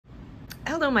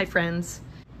Hello, my friends.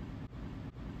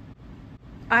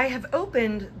 I have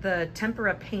opened the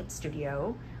Tempera paint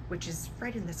studio, which is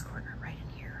right in this corner, right in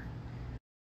here.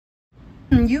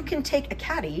 You can take a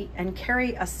caddy and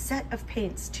carry a set of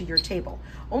paints to your table.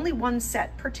 Only one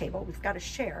set per table. We've got to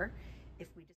share.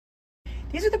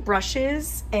 These are the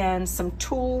brushes and some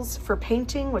tools for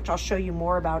painting, which I'll show you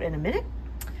more about in a minute.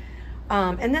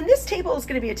 And then this table is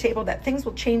going to be a table that things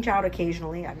will change out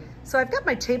occasionally. So I've got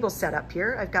my table set up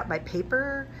here. I've got my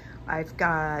paper, I've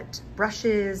got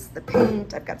brushes, the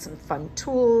paint, I've got some fun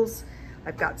tools,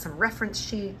 I've got some reference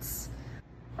sheets.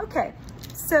 Okay,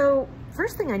 so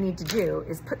first thing I need to do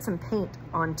is put some paint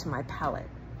onto my palette.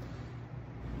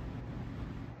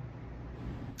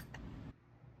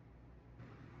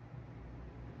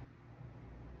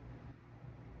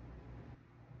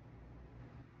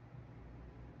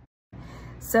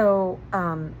 So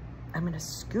I'm going to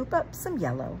scoop up some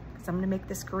yellow because I'm going to make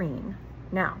this green.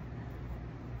 Now,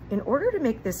 in order to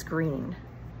make this green,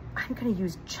 I'm going to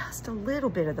use just a little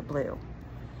bit of the blue.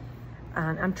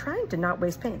 And I'm trying to not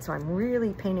waste paint, so I'm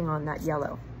really painting on that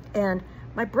yellow. And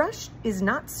my brush is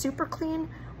not super clean,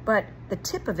 but the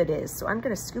tip of it is. So I'm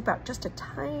going to scoop out just a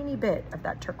tiny bit of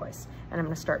that turquoise, and I'm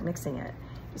going to start mixing it.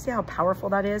 You see how powerful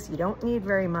that is? You don't need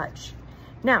very much.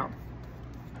 Now,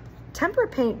 Tempera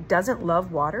paint doesn't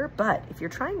love water, but if you're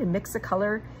trying to mix a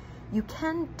color, you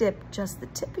can dip just the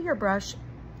tip of your brush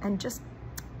and just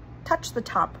touch the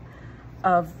top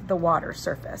of the water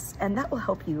surface, and that will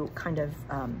help you kind of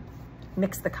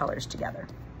mix the colors together.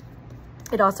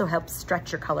 It also helps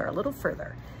stretch your color a little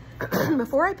further.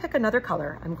 Before I pick another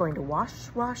color, I'm going to wash,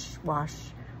 wash, wash,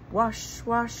 wash,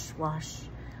 wash, wash,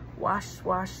 wash,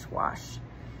 wash, wash.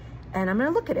 And I'm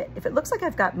gonna look at it. If it looks like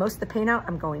I've got most of the paint out,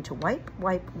 I'm going to wipe,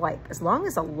 wipe, wipe. As long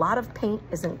as a lot of paint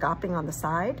isn't gopping on the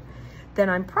side, then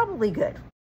I'm probably good.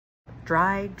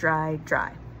 Dry, dry,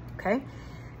 dry, okay?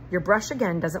 Your brush,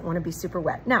 again, doesn't wanna be super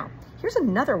wet. Now, here's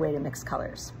another way to mix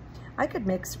colors. I could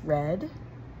mix red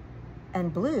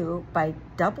and blue by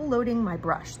double loading my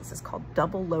brush. This is called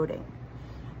double loading.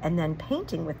 And then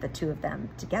painting with the two of them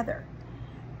together.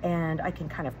 And I can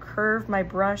kind of curve my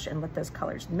brush and let those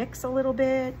colors mix a little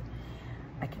bit.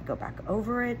 I can go back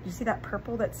over it. You see that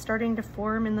purple that's starting to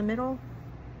form in the middle?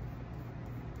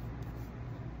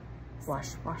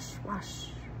 Wash, wash, wash,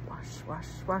 wash, wash,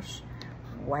 wash,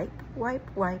 wipe,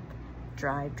 wipe, wipe,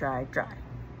 dry, dry, dry.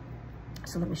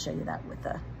 So let me show you that with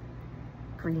the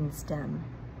green stem.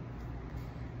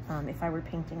 If I were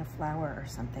painting a flower or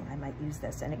something, I might use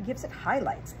this, and it gives it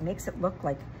highlights. It makes it look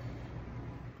like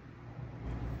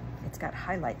it's got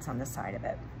highlights on the side of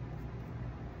it.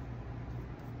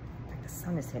 Like the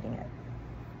sun is hitting it.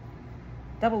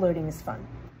 Double loading is fun.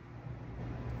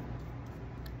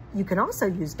 You can also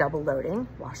use double loading,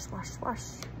 wash, wash, wash,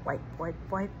 wipe, wipe,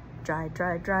 wipe, dry,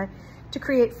 dry, dry, to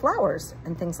create flowers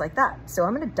and things like that. So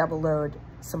I'm gonna double load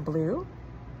some blue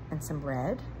and some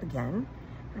red again.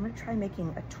 I'm gonna try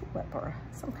making a tulip or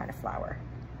some kind of flower.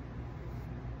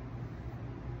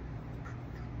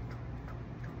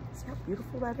 See how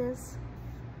beautiful that is?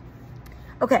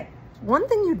 Okay, one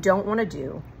thing you don't wanna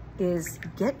do is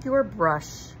get your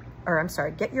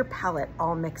get your palette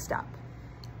all mixed up.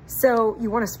 So you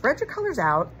wanna spread your colors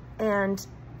out and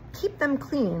keep them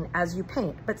clean as you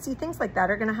paint. But see, things like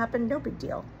that are gonna happen, no big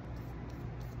deal.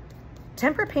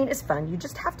 Tempera paint is fun. You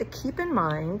just have to keep in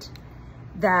mind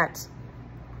that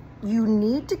you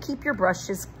need to keep your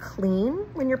brushes clean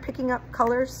when you're picking up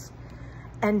colors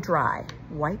and dry.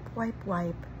 Wipe, wipe,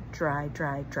 wipe, dry,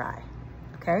 dry, dry,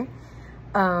 okay?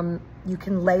 You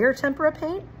can layer tempera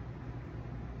paint.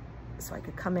 So I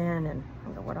could come in and I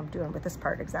don't know what I'm doing with this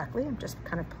part exactly. I'm just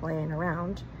kind of playing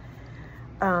around.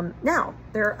 Now,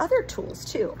 there are other tools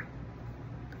too.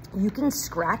 You can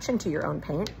scratch into your own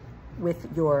paint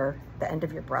with the end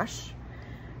of your brush.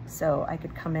 So I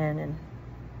could come in and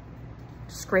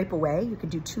scrape away. You could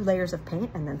do 2 layers of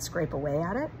paint and then scrape away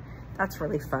at it. That's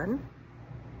really fun.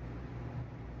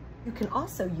 You can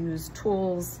also use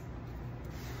tools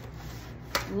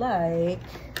like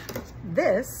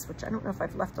this, which I don't know if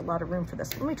I've left a lot of room for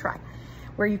this. Let me try.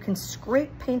 Where you can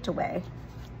scrape paint away.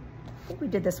 I think we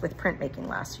did this with printmaking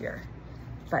last year,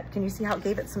 but can you see how it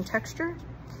gave it some texture?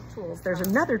 Tools. There's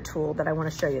another tool that I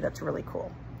want to show you that's really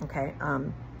cool. Okay,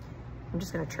 I'm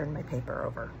just going to turn my paper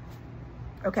over.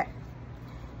 Okay,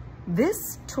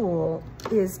 this tool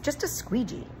is just a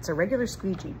squeegee. It's a regular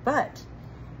squeegee, but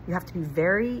you have to be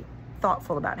very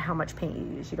thoughtful about how much paint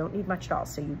you use. You don't need much at all,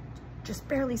 so you just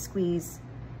barely squeeze.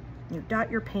 You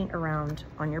dot your paint around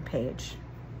on your page.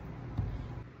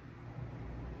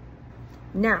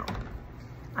 Now,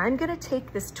 I'm gonna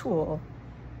take this tool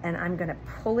and I'm gonna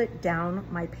pull it down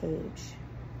my page.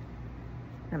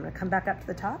 And I'm gonna come back up to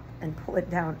the top and pull it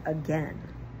down again.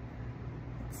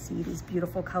 See these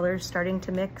beautiful colors starting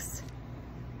to mix?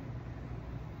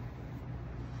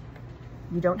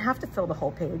 You don't have to fill the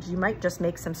whole page. You might just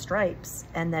make some stripes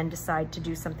and then decide to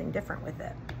do something different with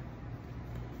it.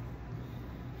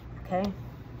 Okay,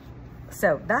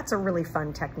 so that's a really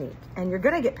fun technique. And you're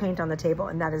gonna get paint on the table,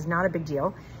 and that is not a big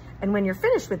deal. And when you're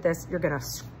finished with this, you're gonna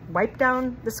wipe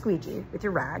down the squeegee with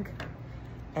your rag,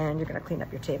 and you're gonna clean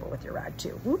up your table with your rag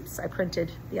too. Whoops, I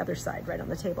printed the other side right on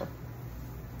the table.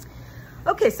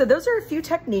 Okay, so those are a few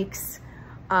techniques.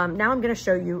 Now I'm gonna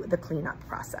show you the cleanup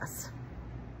process.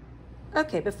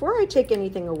 Okay, before I take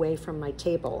anything away from my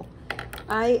table,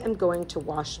 I am going to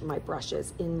wash my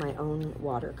brushes in my own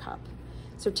water cup.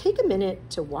 So take a minute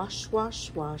to wash,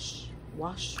 wash, wash,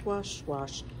 wash, wash,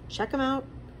 wash. Check them out.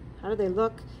 How do they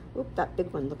look? Oop, that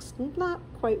big one looks not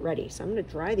quite ready. So I'm gonna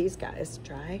dry these guys.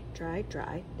 Dry, dry,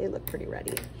 dry. They look pretty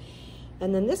ready.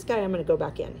 And then this guy, I'm gonna go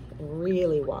back in and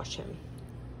really wash him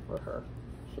or her.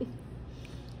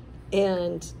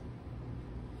 And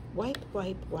wipe,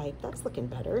 wipe, wipe. That's looking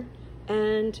better.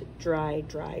 And dry,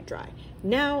 dry, dry.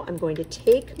 Now I'm going to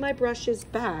take my brushes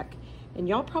back, and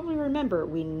y'all probably remember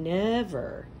we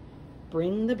never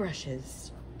bring the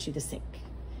brushes to the sink.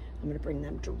 I'm gonna bring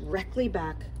them directly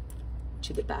back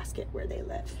to the basket where they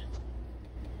live.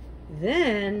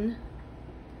 Then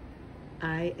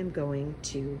I am going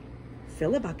to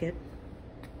fill a bucket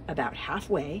about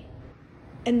halfway,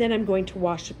 and then I'm going to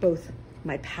wash both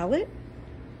my palette,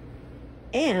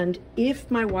 and if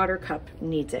my water cup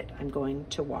needs it, I'm going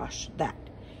to wash that.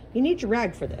 You need your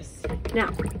rag for this. Now,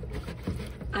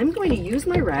 I'm going to use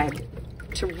my rag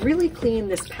to really clean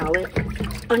this palette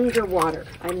underwater.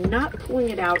 I'm not pulling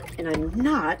it out, and I'm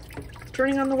not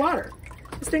turning on the water.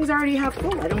 This thing's already half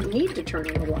full. I don't need to turn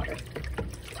on the water.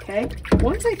 Okay?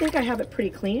 Once I think I have it pretty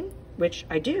clean, which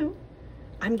I do,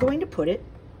 I'm going to put it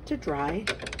to dry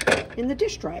in the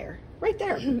dish dryer right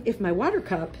there. If my water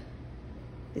cup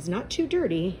is not too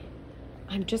dirty,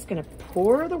 I'm just gonna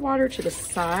pour the water to the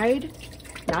side,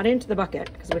 not into the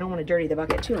bucket, because we don't want to dirty the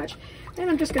bucket too much. And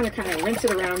I'm just gonna kind of rinse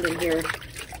it around in here,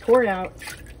 pour it out,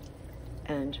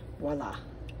 and voila,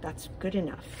 that's good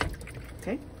enough.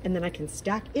 Okay, and then I can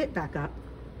stack it back up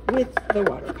with the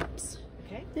water cups.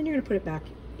 Okay, then you're gonna put it back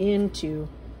into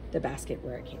the basket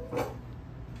where it came from.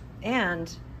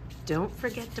 And don't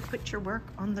forget to put your work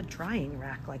on the drying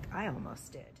rack like I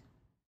almost did.